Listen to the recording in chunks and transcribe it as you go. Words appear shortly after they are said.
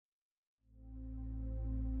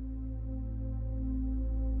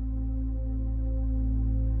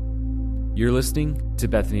You're listening to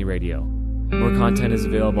Bethany Radio. More content is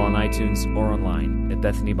available on iTunes or online at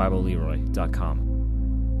BethanyBibleLeroy.com.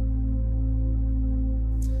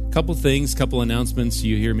 Couple announcements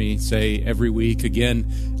you hear me say every week.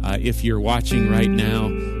 Again, if you're watching right now,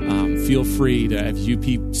 feel free to, if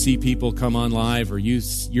you see people come on live or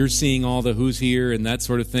you're seeing all the who's here and that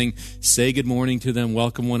sort of thing, say good morning to them,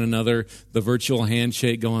 welcome one another, the virtual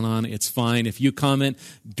handshake going on, it's fine. If you comment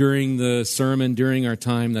during the sermon, during our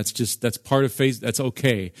time, that's part of faith, that's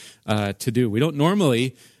okay to do. We don't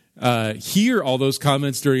normally hear all those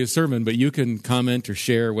comments during a sermon, but you can comment or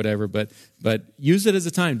share or whatever, but use it as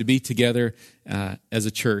a time to be together as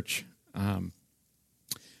a church.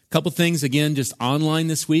 Couple things, again, just online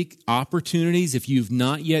this week, opportunities. If you've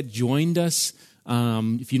not yet joined us,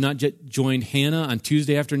 if you've not yet joined Hannah on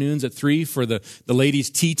Tuesday afternoons at 3 for the ladies'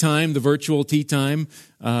 tea time, the virtual tea time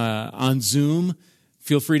on Zoom,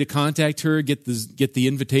 feel free to contact her, get the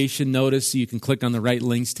invitation notice so you can click on the right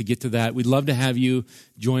links to get to that. We'd love to have you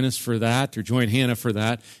join us for that or join Hannah for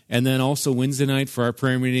that. And then also Wednesday night for our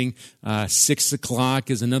prayer meeting, 6 o'clock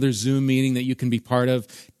is another Zoom meeting that you can be part of.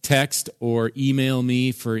 Text or email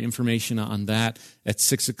me for information on that at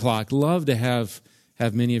 6 o'clock. Love to have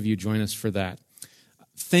many of you join us for that.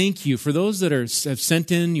 Thank you. For those that have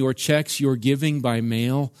sent in your checks, your giving by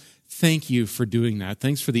mail, thank you for doing that.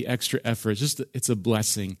 Thanks for the extra effort. It's a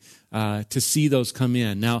blessing to see those come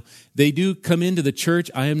in. Now, they do come into the church.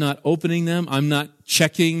 I am not opening them. I'm not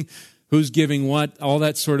checking who's giving what, all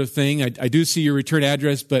that sort of thing. I do see your return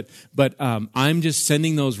address, but I'm just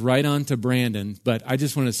sending those right on to Brandon. But I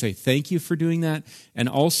just want to say thank you for doing that. And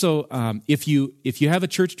also, if you have a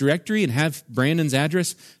church directory and have Brandon's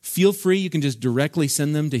address, feel free. You can just directly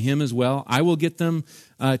send them to him as well. I will get them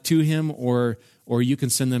to him, or you can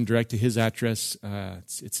send them direct to his address.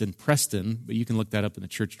 It's in Preston, but you can look that up in the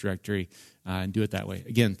church directory and do it that way.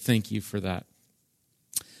 Again, thank you for that.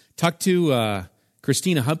 Talked to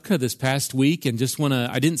Christina Hubka this past week, and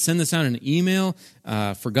I didn't send this out in an email,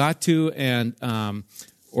 forgot to, and I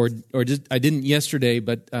didn't yesterday,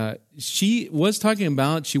 but she was talking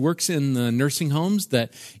about, she works in the nursing homes,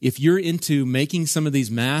 that if you're into making some of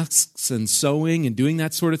these masks and sewing and doing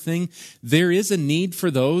that sort of thing, there is a need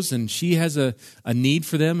for those, and she has a need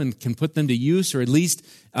for them and can put them to use, or at least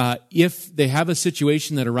if they have a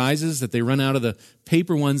situation that arises that they run out of the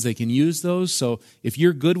paper ones, they can use those. So if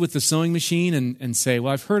you're good with the sewing machine and say,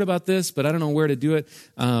 well, I've heard about this, but I don't know where to do it,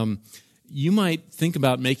 you might think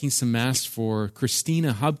about making some masks for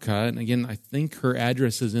Christina Hubka. And again, I think her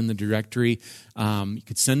address is in the directory. You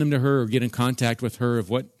could send them to her or get in contact with her of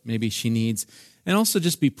what maybe she needs. And also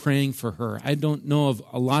just be praying for her. I don't know of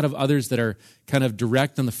a lot of others that are kind of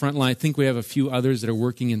direct on the front line. I think we have a few others that are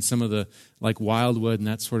working in some of the, like Wildwood and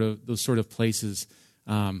those sort of places.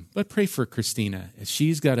 But pray for Christina.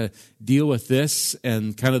 She's got to deal with this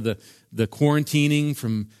and kind of the quarantining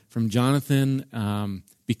from Jonathan,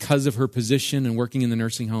 because of her position and working in the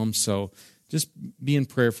nursing home. So just be in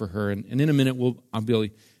prayer for her. And in a minute, I'll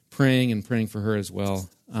be praying for her as well.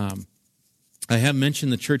 I have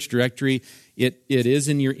mentioned the church directory. It is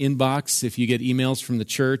in your inbox if you get emails from the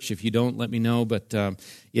church. If you don't, let me know. But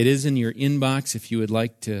it is in your inbox if you would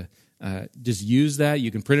like to just use that.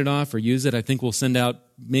 You can print it off or use it. I think we'll send out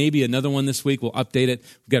maybe another one this week. We'll update it.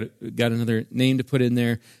 We've got another name to put in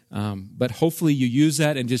there. But hopefully you use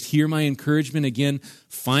that and just hear my encouragement again.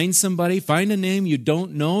 Find a name you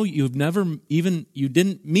don't know. You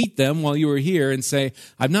didn't meet them while you were here, and say,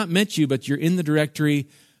 I've not met you, but you're in the directory.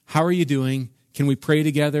 How are you doing? Can we pray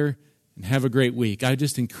together? And have a great week. I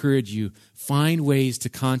just encourage you, find ways to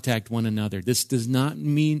contact one another. This does not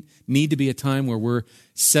need to be a time where we're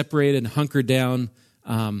separated and hunkered down.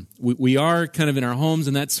 We are kind of in our homes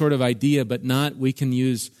and that sort of idea, but not. We can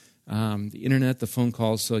use the internet, the phone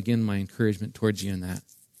calls. So again, my encouragement towards you in that.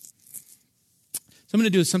 So I'm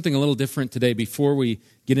going to do something a little different today. Before we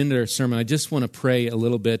get into our sermon, I just want to pray a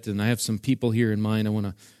little bit, and I have some people here in mind I want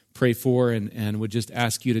to pray for, and would just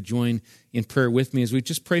ask you to join in prayer with me as we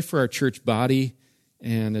just pray for our church body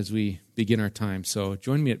and as we begin our time. So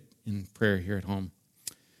join me in prayer here at home.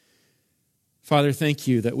 Father, thank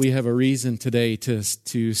you that we have a reason today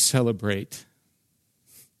to celebrate.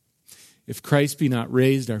 If Christ be not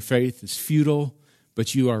raised, our faith is futile,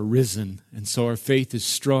 but you are risen, and so our faith is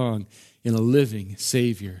strong in a living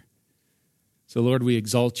Savior. So Lord, we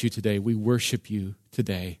exalt you today. We worship you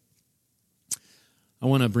today. I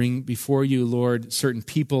want to bring before you, Lord, certain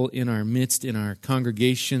people in our midst, in our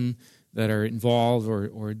congregation that are involved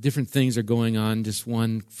or different things are going on. Just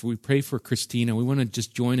one, we pray for Christina. We want to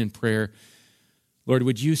just join in prayer. Lord,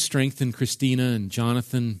 would you strengthen Christina and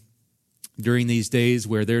Jonathan during these days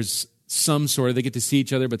where there's some sort of, they get to see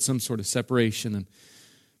each other, but some sort of separation. And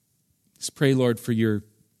just pray, Lord, for your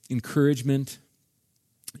encouragement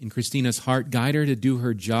in Christina's heart. Guide her to do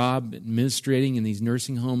her job administrating in these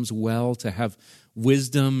nursing homes well, to have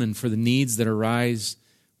wisdom and for the needs that arise.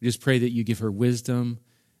 We just pray that you give her wisdom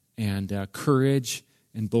and courage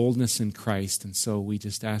and boldness in Christ. And so we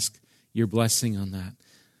just ask your blessing on that.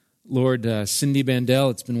 Lord, Cindy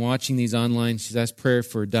Bandel, it's been watching these online. She's asked prayer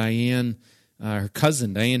for Diane, her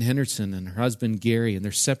cousin, Diane Henderson, and her husband, Gary, and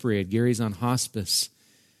they're separated. Gary's on hospice.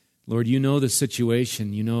 Lord, you know the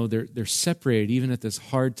situation. You know they're separated even at this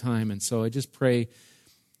hard time. And so I just pray,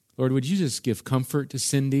 Lord, would you just give comfort to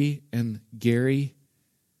Cindy and Gary?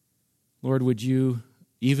 Lord, would you,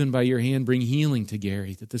 even by your hand, bring healing to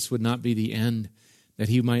Gary, that this would not be the end, that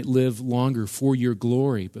he might live longer for your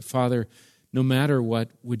glory. But Father, no matter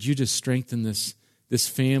what, would you just strengthen this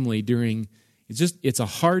family during, it's a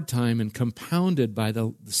hard time and compounded by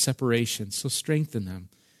the separation. So strengthen them.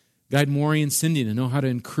 Guide Maury and Cindy to know how to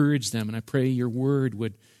encourage them. And I pray your word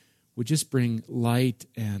would just bring light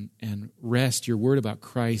and rest, your word about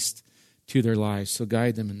Christ to their lives. So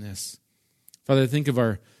guide them in this. Father, I think of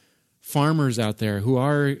our farmers out there who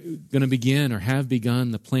are going to begin or have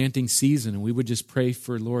begun the planting season. And we would just pray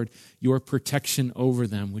for, Lord, your protection over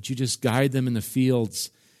them. Would you just guide them in the fields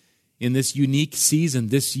in this unique season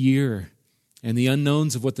this year and the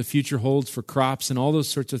unknowns of what the future holds for crops and all those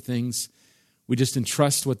sorts of things. We just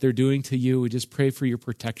entrust what they're doing to you. We just pray for your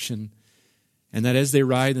protection. And that as they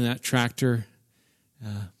ride in that tractor,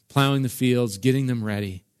 plowing the fields, getting them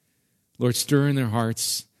ready, Lord, stir in their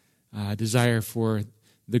hearts desire for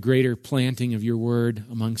the greater planting of your word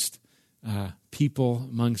amongst people,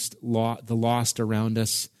 amongst the lost around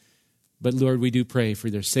us. But Lord, we do pray for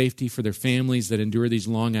their safety, for their families that endure these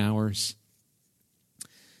long hours.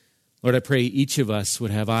 Lord, I pray each of us would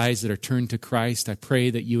have eyes that are turned to Christ. I pray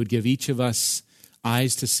that you would give each of us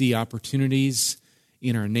eyes to see opportunities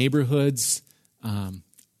in our neighborhoods,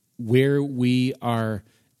 where we are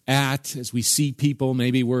at, as we see people,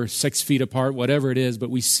 maybe we're 6 feet apart, whatever it is, but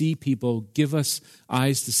we see people. Give us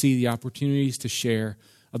eyes to see the opportunities to share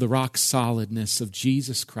of the rock solidness of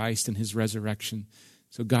Jesus Christ and his resurrection.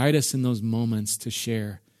 So guide us in those moments to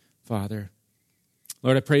share, Father.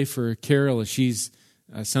 Lord, I pray for Carol as she's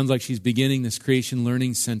sounds like she's beginning this Creation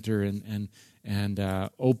Learning Center and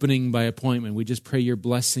opening by appointment. We just pray your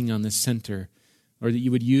blessing on this center, or that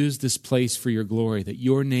you would use this place for your glory, that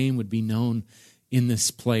your name would be known in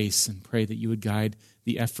this place, and pray that you would guide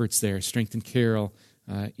the efforts there, strengthen Carol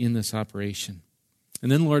in this operation.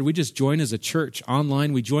 And then, Lord, we just join as a church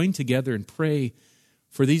online. We join together and pray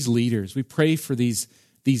for these leaders. We pray for these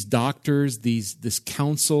doctors, this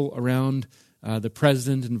council around the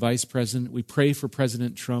president and vice president. We pray for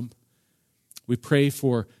President Trump. We pray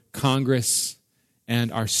for Congress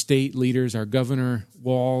and our state leaders, our Governor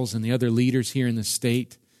Walz and the other leaders here in the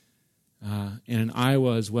state and in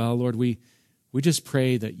Iowa as well. Lord, we just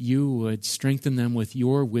pray that you would strengthen them with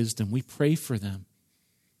your wisdom. We pray for them.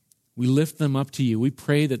 We lift them up to you. We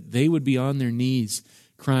pray that they would be on their knees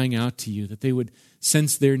crying out to you, that they would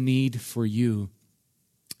sense their need for you,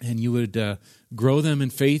 and you would grow them in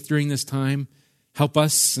faith during this time. Help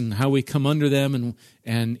us and how we come under them,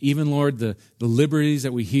 and even, Lord, the liberties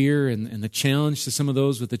that we hear and the challenge to some of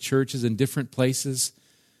those with the churches in different places.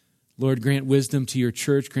 Lord, grant wisdom to your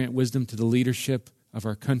church, grant wisdom to the leadership of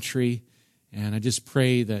our country. And I just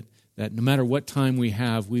pray that no matter what time we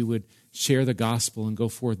have, we would share the gospel and go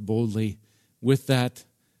forth boldly with that,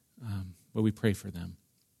 but we pray for them.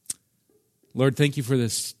 Lord, thank you for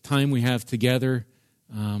this time we have together,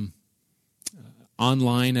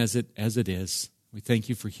 online as it is. We thank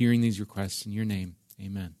you for hearing these requests in your name.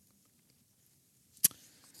 Amen.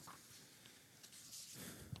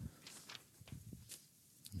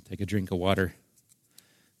 Take a drink of water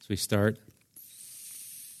as we start.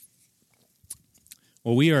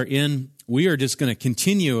 Well, we are just going to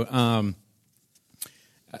continue.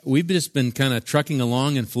 We've just been kind of trucking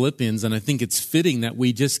along in Philippians, and I think it's fitting that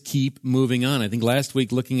we just keep moving on. I think last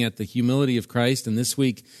week looking at the humility of Christ, and this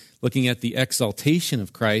week looking at the exaltation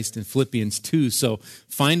of Christ in Philippians 2. So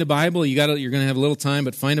find a Bible. You're going to have a little time,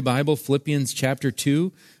 but find a Bible, Philippians chapter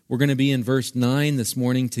 2. We're going to be in verse 9 this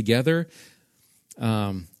morning together.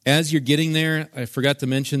 As you're getting there, I forgot to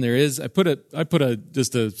mention I put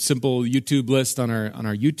just a simple YouTube list on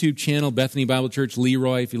our YouTube channel, Bethany Bible Church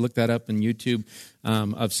Leroy. If you look that up in YouTube,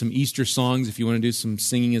 of some Easter songs, if you want to do some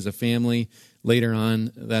singing as a family later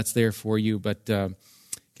on, that's there for you. But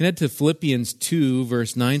can head to Philippians 2,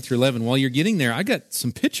 verse 9 through 11. While you're getting there, I got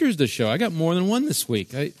some pictures to show. I got more than one this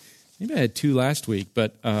week. Maybe I had two last week,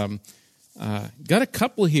 but got a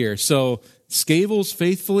couple here. So Scavels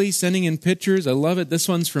faithfully sending in pictures. I love it. This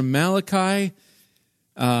one's from Malachi.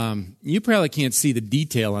 You probably can't see the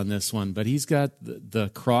detail on this one, but he's got the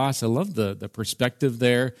cross. I love the perspective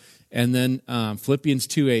there. And then Philippians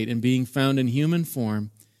 2:8, and being found in human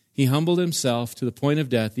form, he humbled himself to the point of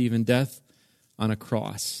death, even death on a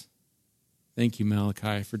cross. Thank you,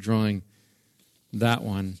 Malachi, for drawing that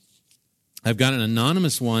one. I've got an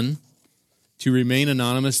anonymous one to remain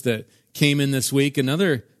anonymous that came in this week.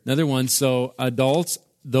 Another one. So adults,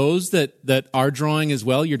 those that are drawing as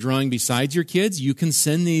well, you're drawing besides your kids, you can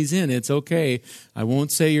send these in. It's okay. I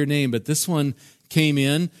won't say your name, but this one came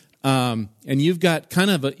in. And you've got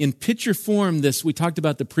kind of in picture form this, we talked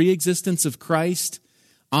about the pre-existence of Christ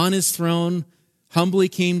on his throne, humbly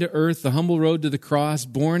came to earth, the humble road to the cross,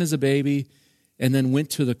 born as a baby, and then went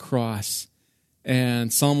to the cross.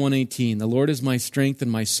 And Psalm 118, the Lord is my strength and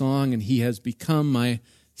my song, and he has become my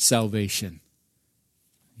salvation.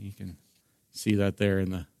 You can see that there in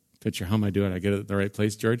the picture. How am I doing? I get it at the right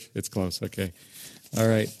place, George? It's close. Okay. All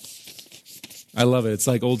right. I love it. It's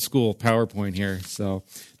like old school PowerPoint here. So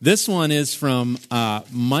this one is from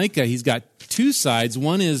Micah. He's got two sides.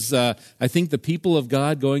 One is, I think, the people of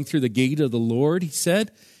God going through the gate of the Lord, he said.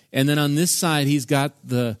 And then on this side, he's got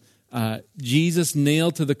the Jesus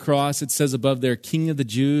nailed to the cross. It says above there, King of the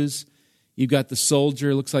Jews. You've got the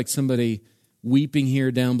soldier. Looks like somebody weeping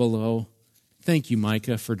here down below. Thank you,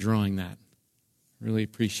 Micah, for drawing that. Really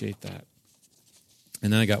appreciate that.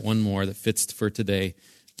 And then I got one more that fits for today.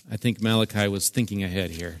 I think Malachi was thinking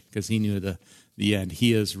ahead here because he knew the end.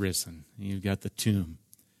 He is risen. And you've got the tomb.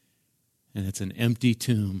 And it's an empty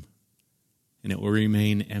tomb. And it will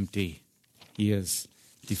remain empty. He has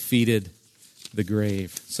defeated the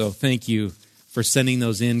grave. So thank you for sending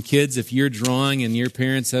those in. Kids, if you're drawing and your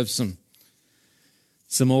parents have some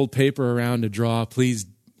old paper around to draw, please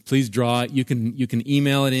draw it. You can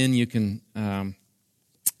email it in. You can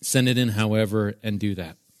send it in however and do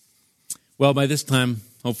that. Well, by this time,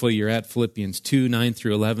 hopefully you're at Philippians 2, 9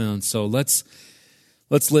 through 11. And so let's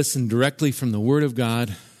listen directly from the Word of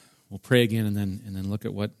God. We'll pray again and then look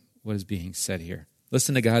at what is being said here.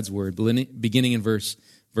 Listen to God's Word, beginning in verse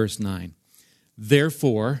 9.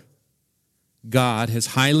 Therefore, God has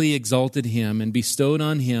highly exalted him and bestowed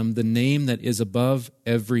on him the name that is above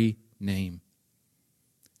every name,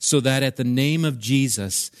 so that at the name of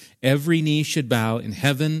Jesus, every knee should bow in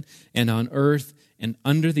heaven and on earth and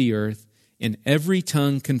under the earth, and every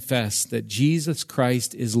tongue confess that Jesus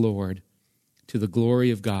Christ is Lord, to the glory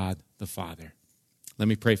of God the Father. Let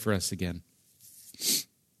me pray for us again.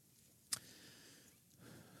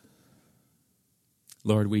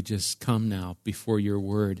 Lord, we just come now before your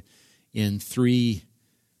word in three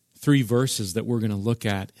verses that we're going to look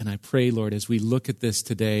at. And I pray, Lord, as we look at this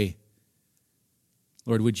today,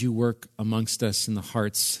 Lord, would you work amongst us in the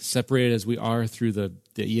hearts, separated as we are through the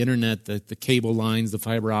internet, the cable lines, the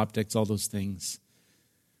fiber optics, all those things.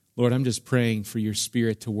 Lord, I'm just praying for your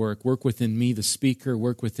Spirit to work. Work within me, the speaker,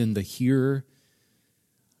 work within the hearer.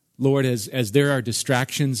 Lord, as there are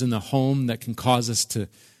distractions in the home that can cause us to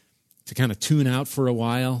kind of tune out for a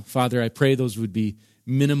while, Father, I pray those would be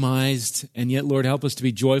minimized. And yet, Lord, help us to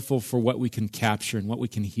be joyful for what we can capture and what we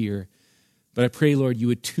can hear. But I pray, Lord, you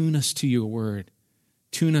would tune us to your word.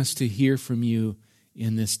 Tune us to hear from you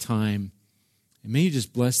in this time. And may you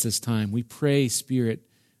just bless this time. We pray, Spirit,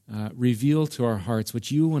 reveal to our hearts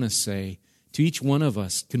what you want to say to each one of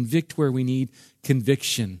us. Convict where we need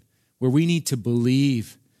conviction, where we need to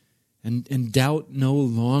believe and doubt no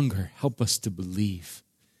longer. Help us to believe.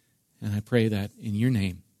 And I pray that in your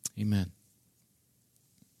name. Amen.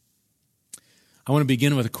 I want to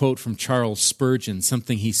begin with a quote from Charles Spurgeon,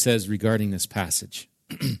 something he says regarding this passage.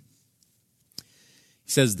 He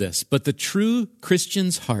says this, "But the true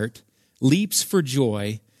Christian's heart leaps for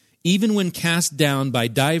joy even when cast down by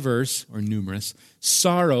diverse, or numerous,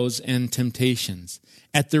 sorrows and temptations,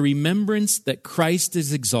 at the remembrance that Christ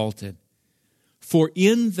is exalted. For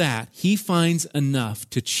in that he finds enough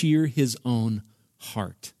to cheer his own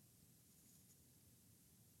heart."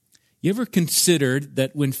 You ever considered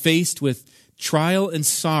that when faced with trial and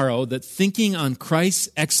sorrow, that thinking on Christ's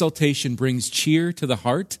exaltation brings cheer to the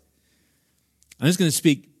heart? I'm just going to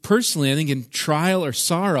speak personally. I think in trial or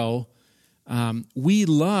sorrow, we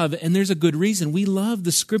love, and there's a good reason, we love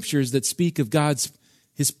the scriptures that speak of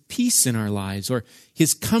his peace in our lives, or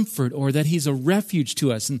his comfort, or that he's a refuge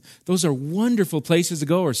to us. And those are wonderful places to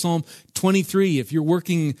go. Or Psalm 23, if you're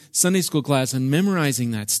working Sunday school class and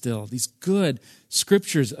memorizing that still, these good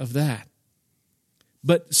scriptures of that.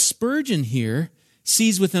 But Spurgeon here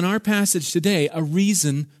sees within our passage today a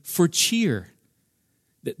reason for cheer.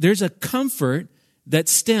 There's a comfort that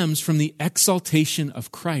stems from the exaltation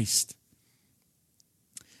of Christ.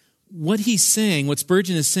 what he's saying, what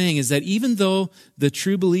Spurgeon is saying, is that even though the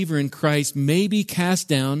true believer in Christ may be cast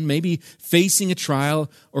down, may be facing a trial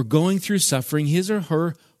or going through suffering, his or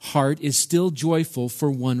her heart is still joyful for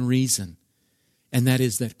one reason, and that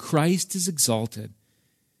is that Christ is exalted.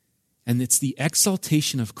 And it's the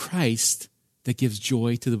exaltation of Christ that gives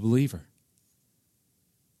joy to the believer.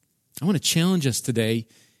 I want to challenge us today,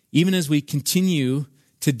 even as we continue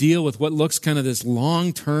to deal with what looks kind of this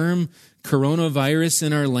long-term coronavirus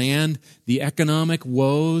in our land, the economic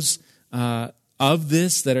woes of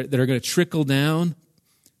this that are going to trickle down,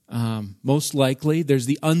 most likely. There's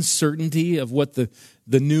the uncertainty of what the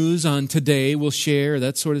news on today will share,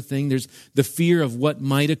 that sort of thing. There's the fear of what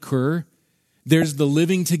might occur. There's the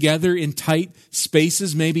living together in tight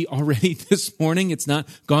spaces, maybe already this morning. It's not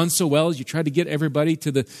gone so well as you try to get everybody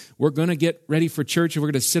to we're going to get ready for church, and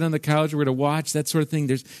we're going to sit on the couch, we're going to watch, that sort of thing.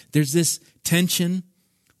 There's this tension,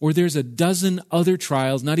 or there's a dozen other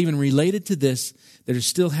trials, not even related to this, that are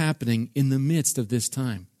still happening in the midst of this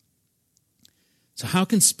time. So how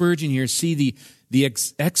can Spurgeon here see the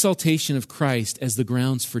exaltation of Christ as the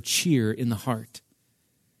grounds for cheer in the heart?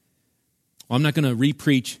 Well, I'm not going to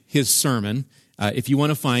re-preach his sermon. If you want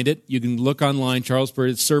to find it, you can look online, Charles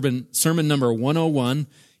Spurgeon, sermon number 101.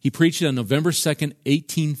 He preached it on November 2nd,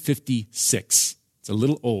 1856. It's a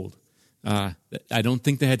little old. I don't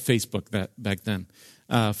think they had Facebook back then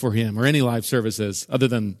for him, or any live services other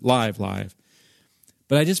than live.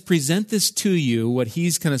 But I just present this to you, what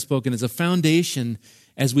he's kind of spoken, as a foundation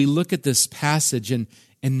as we look at this passage, and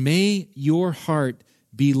may your heart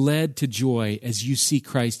be led to joy as you see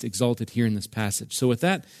Christ exalted here in this passage. So with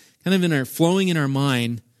that kind of flowing in our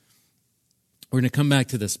mind, we're going to come back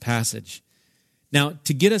to this passage. Now,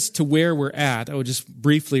 to get us to where we're at, I will just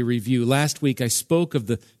briefly review. Last week I spoke of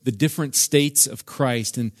the different states of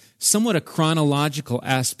Christ and somewhat a chronological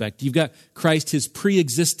aspect. You've got Christ, his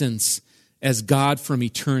pre-existence as God from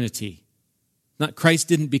eternity. Christ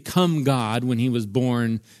didn't become God when he was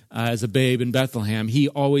born as a babe in Bethlehem. He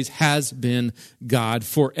always has been God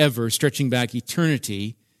forever, stretching back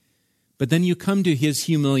eternity. But then you come to his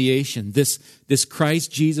humiliation. This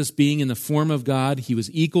Christ Jesus being in the form of God, he was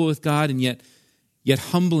equal with God, and yet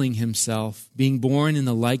humbling himself, being born in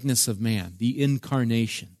the likeness of man, the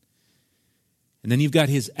incarnation. And then you've got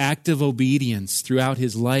his active obedience throughout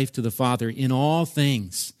his life to the Father in all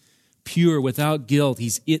things. Pure, without guilt.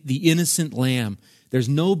 He's the innocent lamb. There's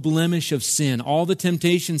no blemish of sin. All the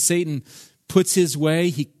temptation Satan puts his way,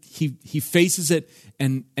 he faces it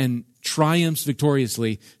and triumphs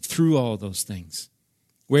victoriously through all those things.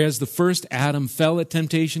 Whereas the first Adam fell at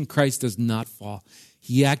temptation, Christ does not fall.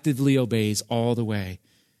 He actively obeys all the way,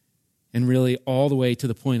 and really all the way to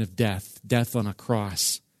the point of death on a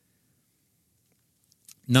cross.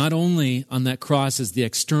 Not only on that cross is the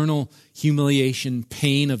external humiliation,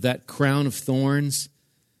 pain of that crown of thorns,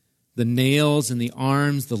 the nails in the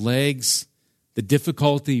arms, the legs, the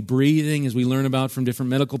difficulty breathing, as we learn about from different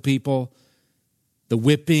medical people, the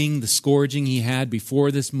whipping, the scourging he had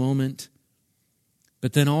before this moment,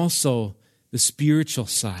 but then also the spiritual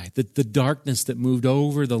side, the darkness that moved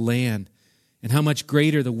over the land, and how much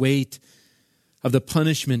greater the weight of the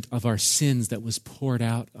punishment of our sins that was poured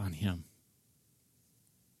out on him.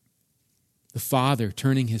 The Father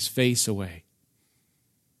turning his face away,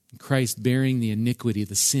 and Christ bearing the iniquity,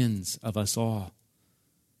 the sins of us all,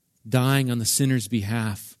 dying on the sinner's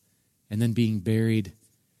behalf, and then being buried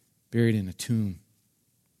in a tomb.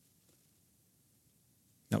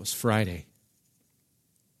 That was Friday.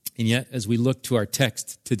 And yet, as we look to our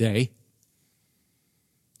text today,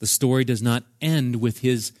 the story does not end with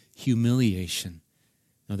his humiliation.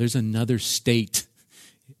 Now, there's another state,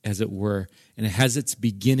 as it were, and it has its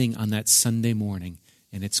beginning on that Sunday morning,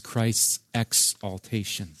 and it's Christ's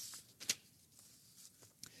exaltation.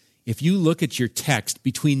 If you look at your text,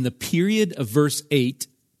 between the period of verse 8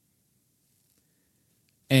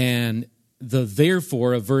 and the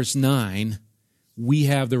therefore of verse 9, we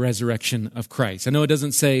have the resurrection of Christ. I know it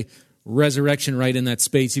doesn't say resurrection right in that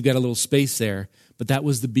space. You've got a little space there, but that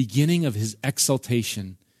was the beginning of his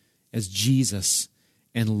exaltation as Jesus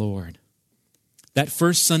and Lord. That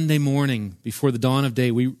first Sunday morning before the dawn of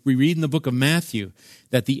day, we read in the book of Matthew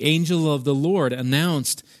that the angel of the Lord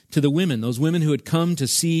announced to the women, those women who had come to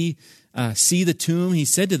see the tomb, he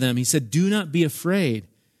said to them, "Do not be afraid,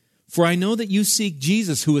 for I know that you seek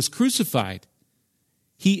Jesus who was crucified.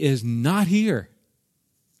 He is not here.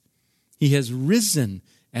 He has risen,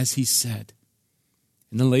 as he said."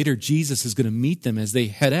 And then later, Jesus is going to meet them as they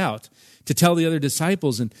head out to tell the other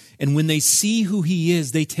disciples. And when they see who he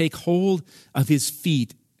is, they take hold of his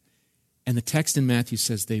feet. And the text in Matthew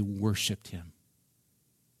says they worshiped him.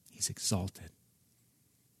 He's exalted.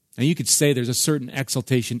 And you could say there's a certain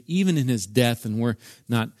exaltation even in his death, and we're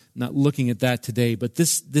not looking at that today. But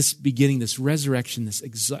this beginning, this resurrection, this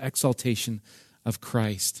exaltation of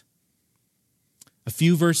Christ. A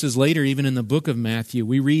few verses later, even in the book of Matthew,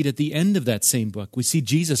 we read at the end of that same book, we see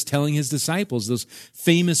Jesus telling his disciples those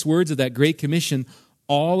famous words of that Great Commission,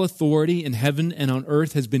 all authority in heaven and on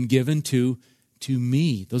earth has been given to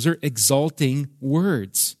me. Those are exalting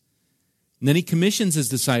words. And then he commissions his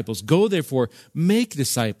disciples, go therefore, make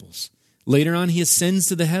disciples. Later on, he ascends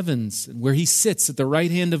to the heavens, where he sits at the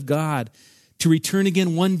right hand of God, to return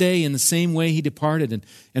again one day in the same way he departed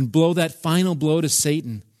and blow that final blow to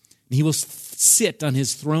Satan. And he will sit on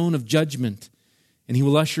his throne of judgment, and he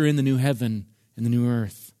will usher in the new heaven and the new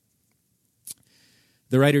earth.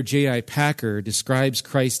 The writer J.I. Packer describes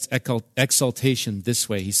Christ's exaltation this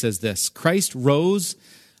way. He says this, Christ rose,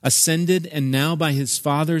 ascended, and now by his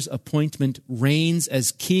Father's appointment reigns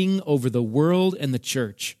as king over the world and the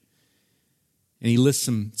church. And he lists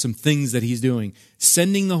some things that he's doing.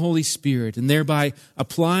 Sending the Holy Spirit and thereby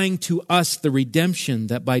applying to us the redemption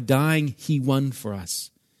that by dying he won for us.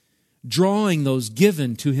 Drawing those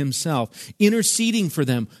given to himself, interceding for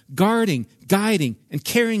them, guarding, guiding, and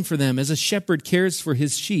caring for them as a shepherd cares for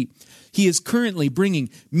his sheep. He is currently bringing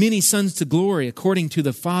many sons to glory according to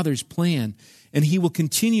the Father's plan, and he will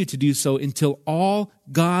continue to do so until all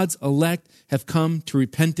God's elect have come to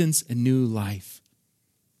repentance and new life.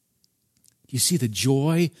 You see the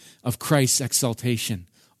joy of Christ's exaltation.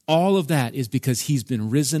 All of that is because he's been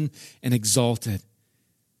risen and exalted.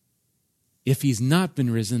 If he's not been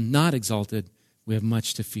risen, not exalted, we have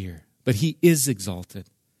much to fear. But he is exalted.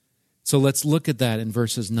 So let's look at that in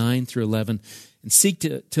verses 9 through 11 and seek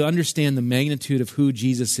to understand the magnitude of who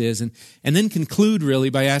Jesus is, and then conclude really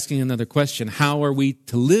by asking another question. How are we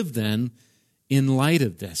to live then in light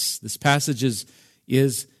of this? This passage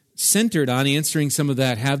is centered on answering some of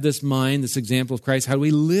that. Have this mind, this example of Christ. How do we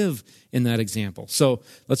live in that example? So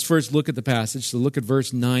let's first look at the passage. So look at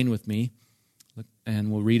verse 9 with me,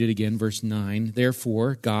 and we'll read it again, verse 9.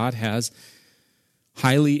 Therefore, God has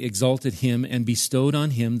highly exalted him and bestowed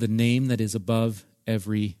on him the name that is above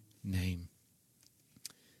every name.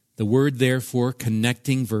 The word therefore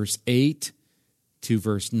connecting verse 8 to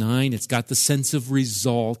verse 9, it's got the sense of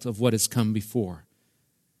result of what has come before.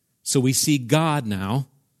 So we see God now,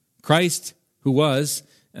 Christ who was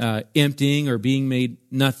emptying or being made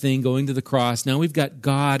nothing, going to the cross. Now we've got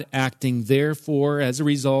God acting, therefore, as a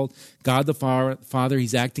result, God the Father,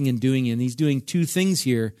 he's acting and doing, and he's doing two things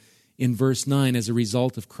here in verse 9 as a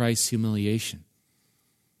result of Christ's humiliation.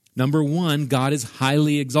 Number one, God is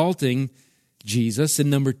highly exalting Jesus, and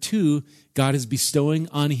number two, God is bestowing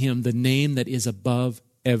on him the name that is above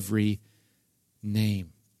every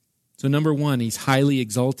name. So number one, he's highly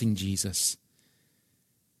exalting Jesus.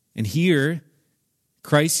 And here,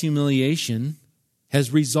 Christ's humiliation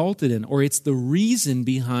has resulted in, or it's the reason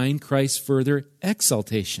behind Christ's further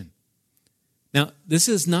exaltation. Now, this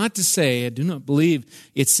is not to say, I do not believe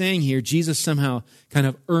it's saying here Jesus somehow kind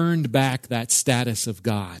of earned back that status of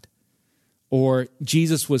God, or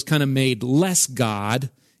Jesus was kind of made less God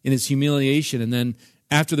in his humiliation and then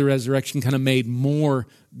after the resurrection kind of made more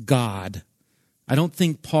God. I don't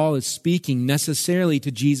think Paul is speaking necessarily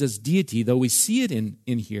to Jesus' deity, though we see it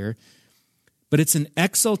in here, but it's an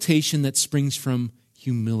exaltation that springs from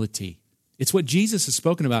humility. It's what Jesus has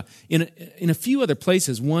spoken about in a few other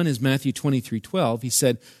places. One is Matthew 23:12. He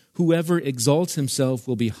said, whoever exalts himself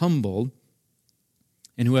will be humbled,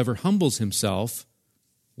 and whoever humbles himself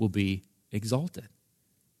will be exalted.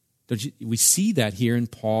 We see that here in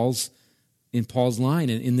Paul's line,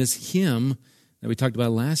 in this hymn that we talked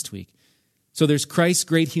about last week. So there's Christ's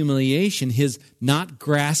great humiliation, his not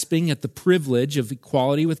grasping at the privilege of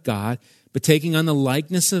equality with God, but taking on the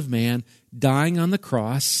likeness of man, dying on the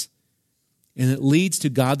cross, and it leads to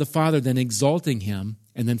God the Father then exalting him,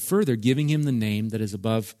 and then further giving him the name that is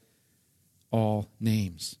above all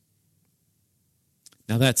names.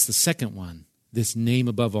 Now that's the second one, this name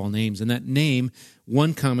above all names. And that name,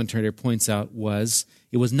 one commentator points out,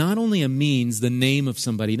 it was not only a means, the name of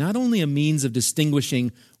somebody, not only a means of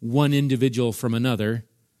distinguishing one individual from another.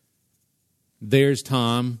 There's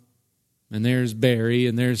Tom, and there's Barry,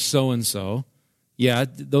 and there's so-and-so. Yeah,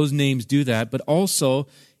 those names do that. But also,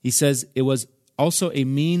 he says, it was also a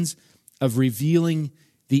means of revealing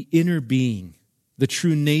the inner being, the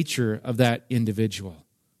true nature of that individual.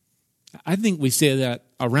 I think we say that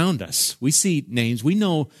around us. We see names. We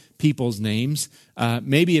know people's names.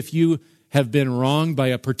 Maybe if you have been wronged by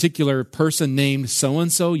a particular person named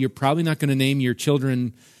so-and-so, you're probably not going to name your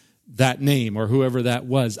children that name or whoever that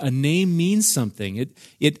was. A name means something.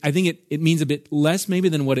 I think it means a bit less maybe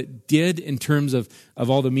than what it did in terms of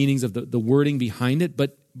all the meanings of the wording behind it,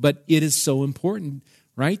 but it is so important,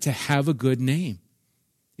 right, to have a good name.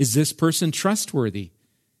 Is this person trustworthy?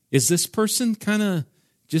 Is this person kind of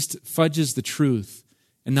just fudges the truth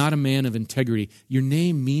and not a man of integrity? Your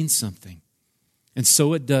name means something. And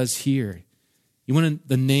so it does here. You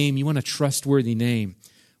want a trustworthy name.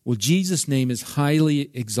 Well, Jesus' name is highly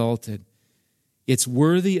exalted. It's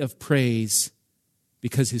worthy of praise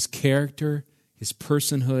because his character, his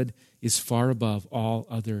personhood is far above all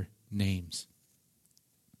other names.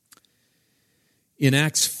 In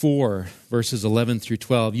Acts 4, verses 11 through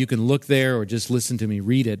 12, you can look there or just listen to me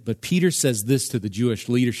read it, but Peter says this to the Jewish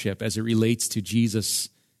leadership as it relates to Jesus'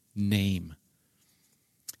 name.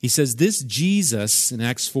 He says, this Jesus, in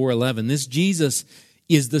Acts 4:11, this Jesus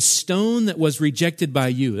is the stone that was rejected by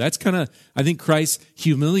you. That's kind of, I think, Christ's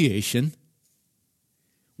humiliation,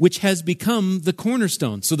 which has become the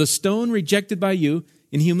cornerstone. So the stone rejected by you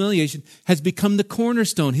in humiliation has become the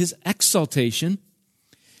cornerstone, his exaltation.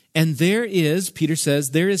 And there is, Peter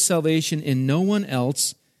says, there is salvation in no one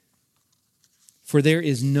else, for there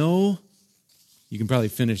is no, you can probably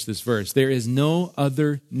finish this verse, there is no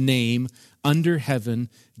other name under heaven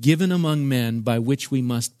given among men by which we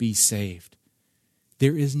must be saved.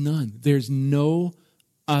 There is none. There's no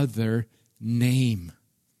other name.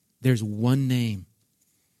 There's one name.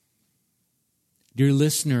 Dear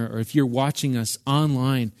listener, or if you're watching us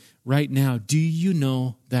online right now, do you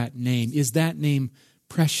know that name? Is that name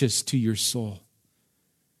precious to your soul?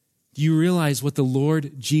 Do you realize what the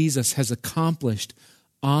Lord Jesus has accomplished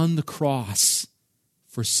on the cross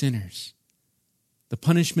for sinners? The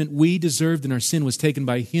punishment we deserved in our sin was taken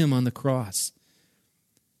by him on the cross.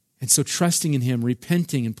 And so trusting in him,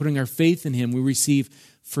 repenting, and putting our faith in him, we receive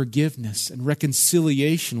forgiveness and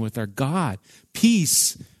reconciliation with our God,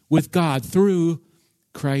 peace with God through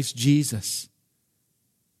Christ Jesus.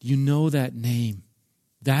 Do you know that name?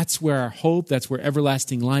 That's where our hope, that's where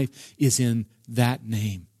everlasting life is, in that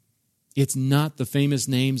name. It's not the famous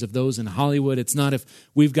names of those in Hollywood. It's not if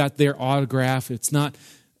we've got their autograph. It's not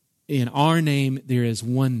in our name. There is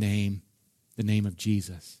one name, the name of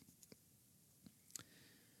Jesus.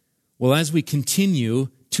 Well, as we continue,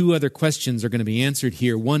 two other questions are going to be answered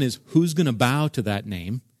here. One is, who's going to bow to that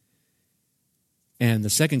name? And the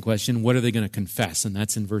second question, what are they going to confess? And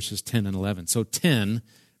that's in verses 10 and 11. So 10,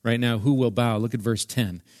 right now, who will bow? Look at verse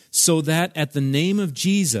 10. So that at the name of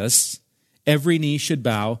Jesus, every knee should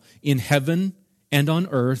bow in heaven and on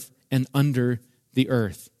earth and under the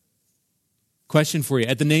earth. Question for you.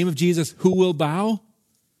 At the name of Jesus, who will bow?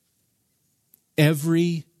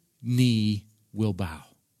 Every knee will bow.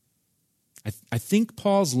 I think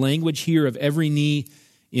Paul's language here of every knee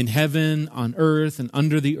in heaven, on earth, and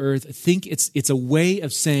under the earth, I think it's a way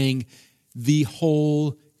of saying the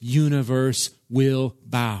whole universe will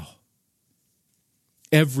bow.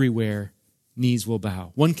 Everywhere knees will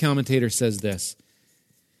bow. One commentator says this.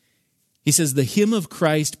 He says, the hymn of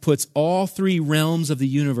Christ puts all three realms of the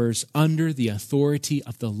universe under the authority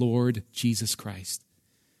of the Lord Jesus Christ.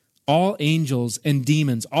 All angels and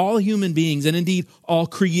demons, all human beings, and indeed all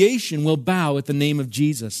creation will bow at the name of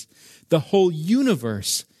Jesus. The whole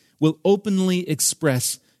universe will openly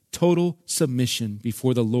express total submission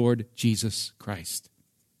before the Lord Jesus Christ.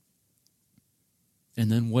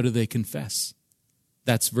 And then what do they confess?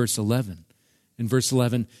 That's verse 11. In verse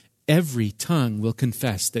 11, every tongue will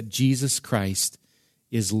confess that Jesus Christ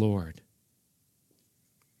is Lord.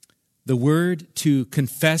 The word to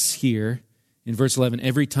confess here, in verse 11,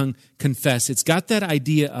 every tongue confess. It's got that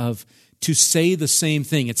idea of to say the same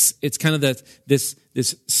thing. It's kind of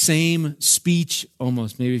this same speech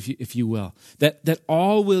almost, maybe if you will. That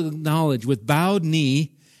all will acknowledge with bowed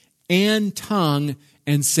knee and tongue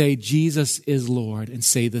and say Jesus is Lord and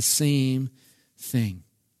say the same thing.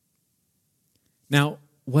 Now,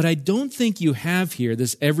 what I don't think you have here,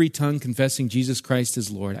 this every tongue confessing Jesus Christ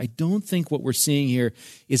is Lord, I don't think what we're seeing here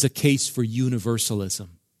is a case for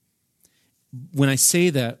universalism. When I say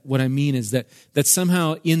that, what I mean is that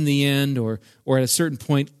somehow in the end or at a certain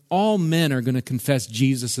point, all men are going to confess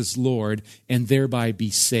Jesus as Lord and thereby be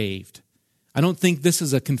saved. I don't think this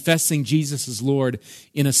is a confessing Jesus as Lord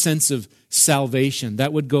in a sense of salvation.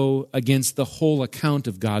 That would go against the whole account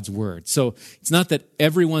of God's word. So it's not that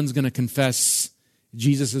everyone's going to confess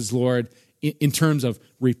Jesus as Lord in terms of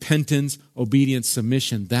repentance, obedience,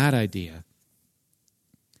 submission, that idea.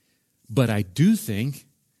 But I do think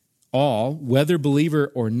all, whether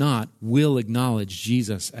believer or not, will acknowledge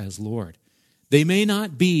Jesus as Lord. They may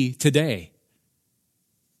not be today.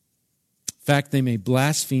 In fact, they may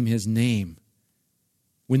blaspheme his name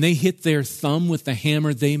When they hit their thumb with the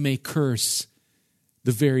hammer, they may curse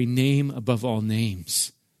the very name above all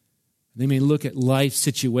names. They may look at life's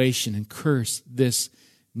situation and curse this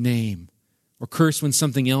name, or curse when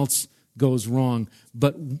something else goes wrong,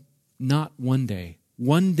 but not one day.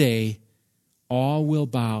 One day, all will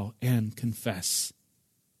bow and confess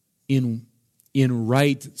in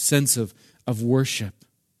right sense of worship.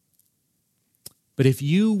 But if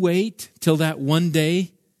you wait till that one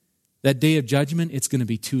day, that day of judgment, it's going to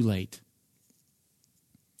be too late.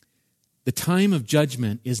 The time of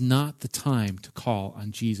judgment is not the time to call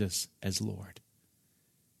on Jesus as Lord.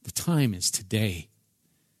 The time is today,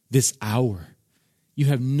 this hour. You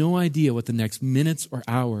have no idea what the next minutes or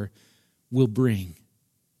hour will bring.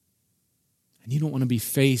 And you don't want to be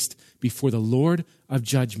faced before the Lord of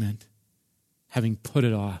judgment, having put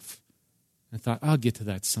it off. I thought, I'll get to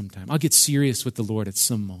that sometime. I'll get serious with the Lord at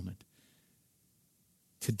some moment.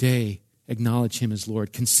 Today, acknowledge Him as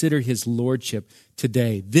Lord. Consider His Lordship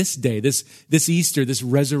today, this day, this Easter, this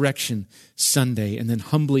Resurrection Sunday, and then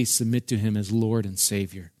humbly submit to Him as Lord and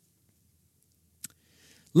Savior.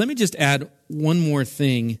 Let me just add one more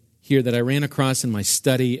thing here that I ran across in my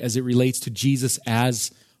study as it relates to Jesus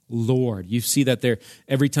as Lord. You see that there,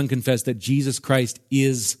 every tongue confess that Jesus Christ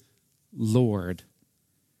is Lord.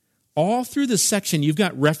 All through this section, you've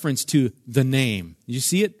got reference to the name. You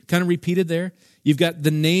see it kind of repeated there? You've got the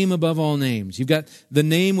name above all names. You've got the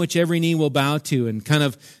name which every knee will bow to, and kind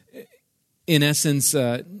of, in essence,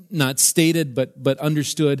 not stated but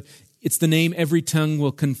understood. It's the name every tongue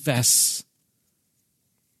will confess.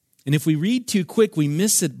 And if we read too quick, we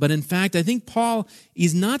miss it. But in fact, I think Paul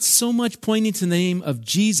is not so much pointing to the name of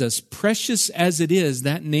Jesus, precious as it is,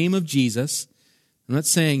 that name of Jesus. I'm not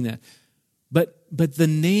saying that. But the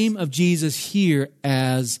name of Jesus here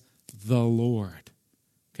as the Lord.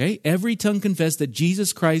 Okay? Every tongue confess that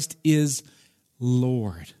Jesus Christ is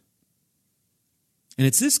Lord. And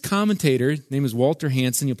it's this commentator, his name is Walter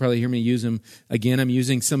Hansen. You'll probably hear me use him again. I'm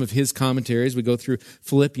using some of his commentaries. We go through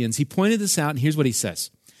Philippians. He pointed this out, and here's what he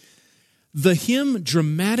says. The hymn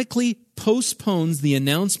dramatically postpones the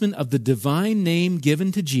announcement of the divine name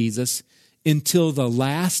given to Jesus until the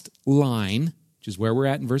last line, which is where we're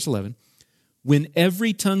at in verse 11, when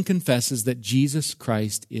every tongue confesses that Jesus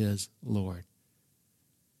Christ is Lord.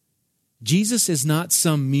 Jesus is not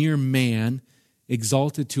some mere man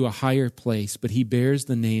exalted to a higher place, but He bears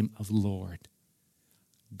the name of Lord,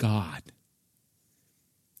 God.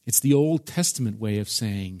 It's the Old Testament way of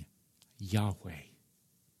saying Yahweh.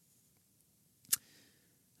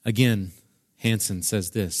 Again, Hansen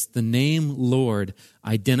says this, the name Lord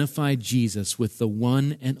identified Jesus with the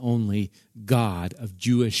one and only God of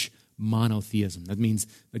Jewish monotheism. That means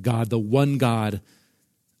the one God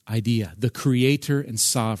idea, the creator and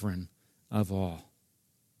sovereign of all.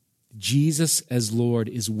 Jesus as Lord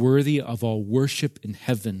is worthy of all worship in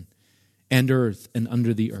heaven and earth and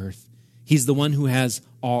under the earth. He's the one who has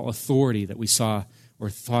all authority that we saw or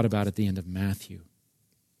thought about at the end of Matthew.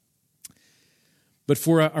 But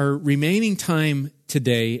for our remaining time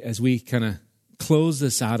today, as we kind of close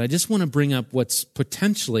this out, I just want to bring up what's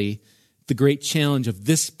potentially the great challenge of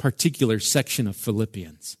this particular section of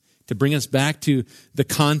Philippians, to bring us back to the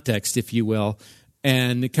context, if you will.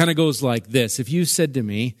 And it kind of goes like this. If you said to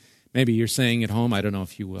me, maybe you're saying at home, I don't know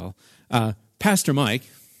if you will, Pastor Mike,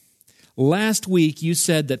 last week you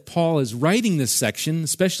said that Paul is writing this section,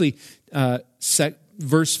 especially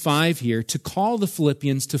verse 5 here, to call the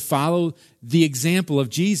Philippians to follow the example of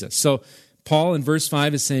Jesus. So Paul in verse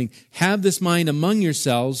 5 is saying, have this mind among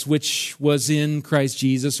yourselves, which was in Christ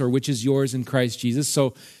Jesus, or which is yours in Christ Jesus.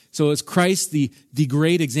 So as Christ, the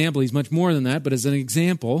great example, He's much more than that, but as an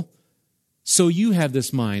example, so you have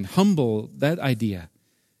this mind, humble, that idea.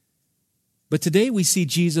 But today we see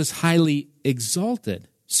Jesus highly exalted.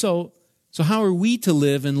 So how are we to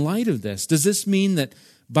live in light of this? Does this mean that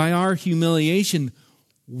by our humiliation,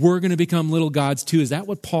 we're going to become little gods too? Is that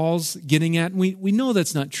what Paul's getting at? We know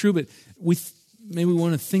that's not true, but maybe we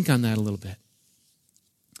want to think on that a little bit.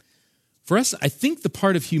 For us, I think the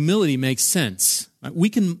part of humility makes sense. We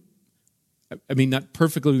can, not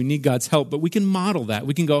perfectly, we need God's help, but we can model that.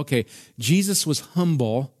 We can go, okay, Jesus was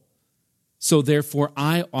humble, so therefore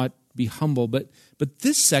I ought to be humble. But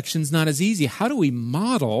this section's not as easy. How do we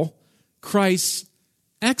model Christ's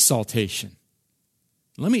exaltation?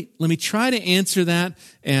 Let me try to answer that,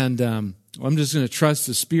 and I'm just going to trust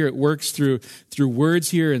the Spirit works through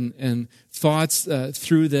words here and thoughts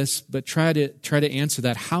through this, but try to answer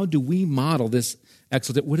that. How do we model this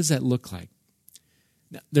exaltation? What does that look like?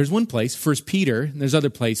 Now, there's one place, 1 Peter, and there's other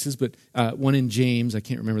places, but one in James, I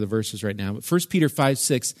can't remember the verses right now, but 1 Peter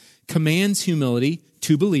 5:6 commands humility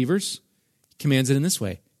to believers, commands it in this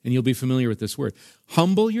way, and you'll be familiar with this word.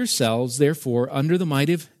 Humble yourselves, therefore, under the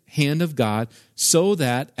mighty hand of God, so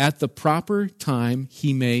that at the proper time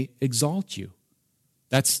he may exalt you.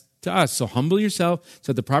 That's to us. So humble yourself,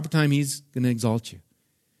 so at the proper time he's going to exalt you.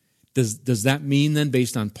 Does that mean then,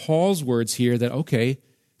 based on Paul's words here, that, okay,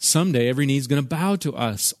 someday every knee is going to bow to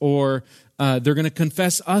us, or they're going to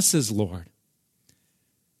confess us as Lord?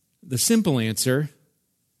 The simple answer,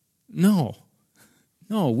 no.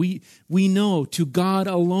 No, we know to God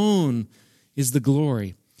alone is the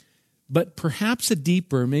glory. But perhaps a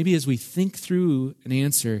deeper, maybe as we think through an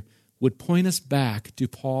answer, would point us back to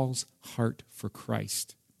Paul's heart for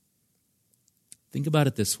Christ. Think about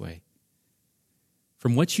it this way.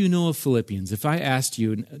 From what you know of Philippians, if I asked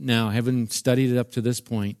you now, having studied it up to this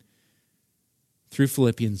point, through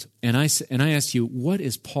Philippians, and I asked you, what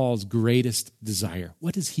is Paul's greatest desire?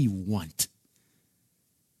 What does he want?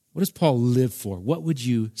 What does Paul live for? What would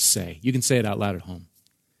you say? You can say it out loud at home.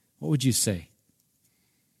 What would you say?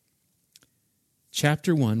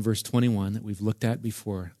 Chapter 1, verse 21 that we've looked at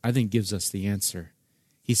before, I think gives us the answer.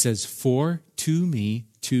 He says, "For to me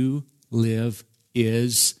to live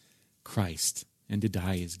is Christ, and to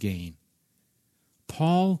die is gain."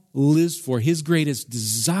 Paul lives for, his greatest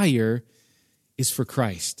desire is for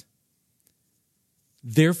Christ.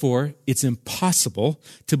 Therefore, it's impossible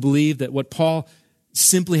to believe that what Paul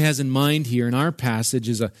simply has in mind here in our passage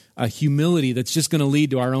is a humility that's just going to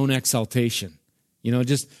lead to our own exaltation.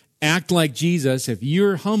 Just act like Jesus. If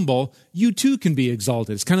you're humble, you too can be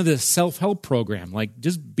exalted. It's kind of this self-help program, like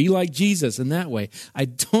just be like Jesus in that way. I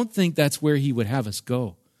don't think that's where he would have us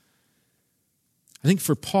go. I think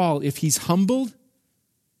for Paul, if he's humbled,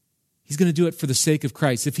 he's going to do it for the sake of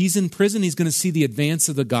Christ. If he's in prison, he's going to see the advance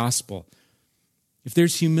of the gospel. If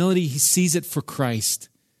there's humility, he sees it for Christ.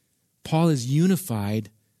 Paul is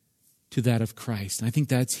unified to that of Christ. And I think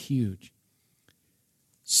that's huge.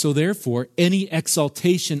 So therefore, any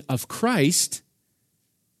exaltation of Christ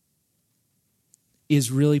is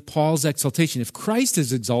really Paul's exaltation. If Christ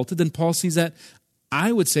is exalted, then Paul sees that,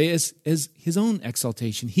 I would say, as his own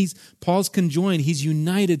exaltation. Paul's conjoined, he's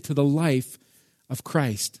united to the life of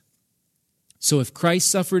Christ. So if Christ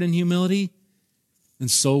suffered in humility, then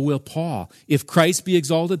so will Paul. If Christ be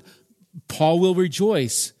exalted, Paul will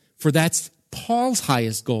rejoice, for that's Paul's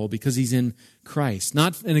highest goal because he's in Christ.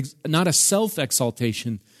 Not a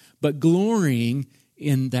self-exaltation, but glorying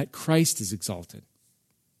in that Christ is exalted.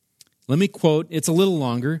 Let me quote, it's a little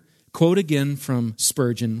longer, quote again from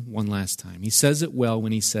Spurgeon one last time. He says it well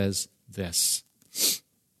when he says this: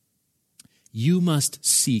 "You must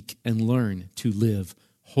seek and learn to live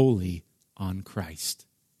wholly on Christ.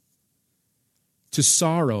 To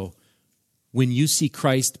sorrow when you see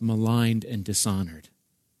Christ maligned and dishonored."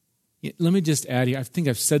 Let me just add here, I think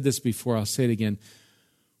I've said this before, I'll say it again.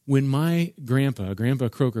 When my Grandpa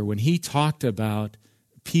Croker, when he talked about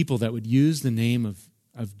people that would use the name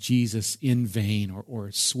of Jesus in vain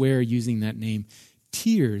or swear using that name,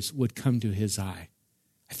 tears would come to his eye.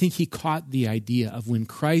 I think he caught the idea of when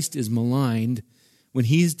Christ is maligned, when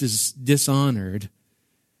he's dishonored,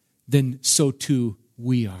 then so too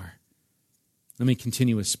we are. Let me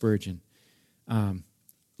continue with Spurgeon.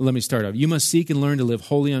 Let me start off. "You must seek and learn to live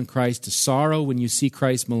wholly on Christ, to sorrow when you see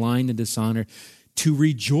Christ maligned and dishonored, to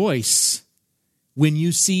rejoice when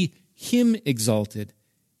you see him exalted,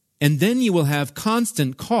 and then you will have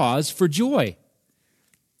constant cause for joy.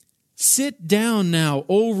 Sit down now,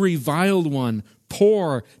 O reviled one,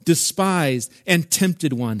 poor, despised, and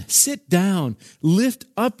tempted one. Sit down, lift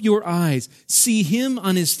up your eyes, see him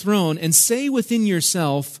on his throne, and say within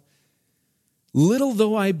yourself, 'Little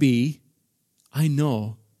though I be, I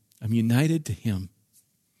know I'm united to him.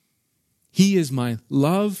 He is my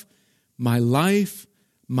love, my life,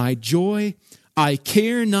 my joy. I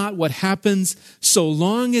care not what happens, so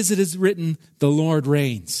long as it is written, the Lord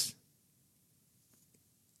reigns.'"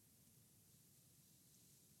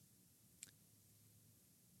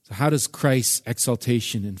 So how does Christ's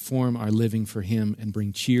exaltation inform our living for him and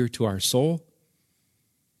bring cheer to our soul?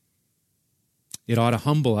 It ought to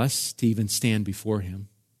humble us to even stand before him,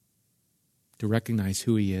 to recognize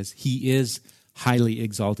who he is. He is highly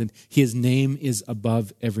exalted. His name is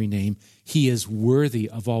above every name. He is worthy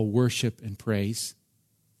of all worship and praise.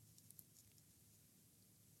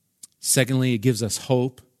 Secondly, it gives us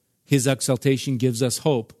hope. His exaltation gives us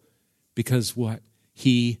hope because what?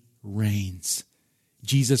 He reigns.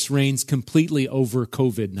 Jesus reigns completely over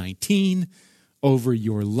COVID-19, over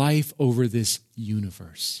your life, over this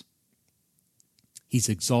universe. He's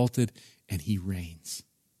exalted and he reigns.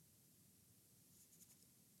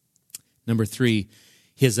 Number 3,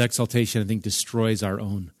 his exaltation, I think, destroys our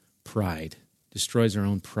own pride. Destroys our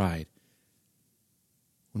own pride.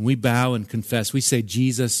 When we bow and confess, we say,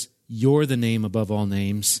 Jesus, you're the name above all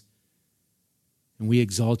names. And we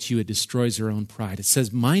exalt you, it destroys our own pride. It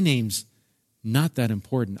says, my name's not that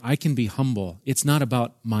important. I can be humble. It's not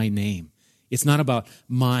about my name. It's not about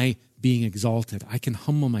my being exalted. I can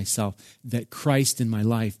humble myself that Christ in my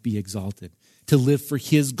life be exalted, to live for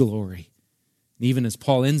his glory. And even as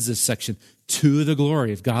Paul ends this section, to the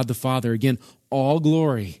glory of God the Father. Again, all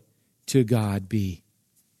glory to God be.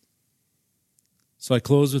 So I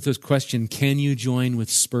close with this question, can you join with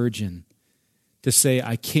Spurgeon to say,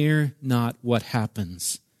 I care not what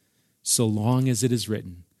happens, so long as it is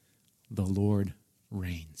written, the Lord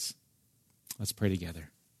reigns. Let's pray together.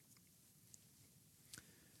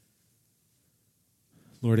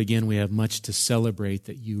 Lord, again, we have much to celebrate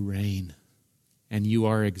that you reign and you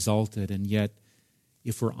are exalted. And yet,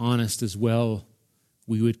 if we're honest as well,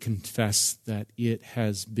 we would confess that it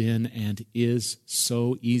has been and is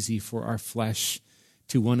so easy for our flesh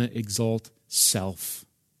to want to exalt self.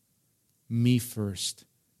 Me first,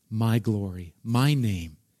 my glory, my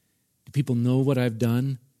name. Do people know what I've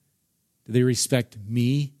done? Do they respect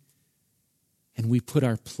me? And we put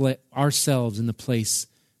ourselves in the place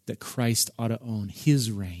that Christ ought to own,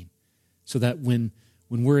 his reign, so that when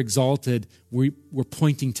we're exalted, we're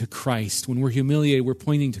pointing to Christ. When we're humiliated, we're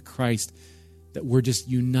pointing to Christ, that we're just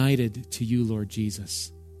united to you, Lord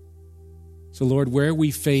Jesus. So, Lord, where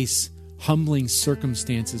we face humbling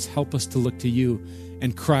circumstances, help us to look to you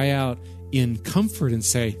and cry out in comfort and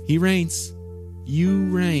say, he reigns, you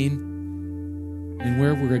reign. And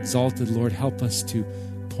where we're exalted, Lord, help us to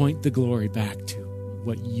point the glory back to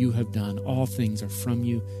what you have done. All things are from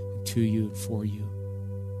you, and to you, and for you.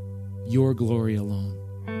 Your glory alone.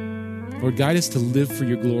 Lord, guide us to live for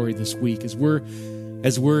your glory this week as we're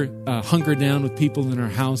hunkered down with people in our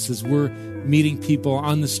house, as we're meeting people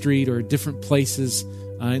on the street or different places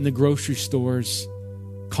in the grocery stores,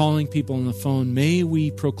 calling people on the phone. May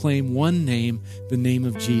we proclaim one name, the name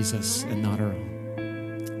of Jesus, and not our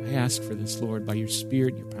own. I ask for this, Lord, by your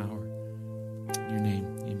Spirit, your power, in your name.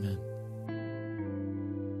 Amen.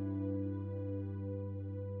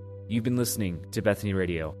 You've been listening to Bethany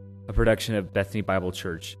Radio, a production of Bethany Bible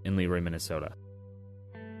Church in Leroy, Minnesota.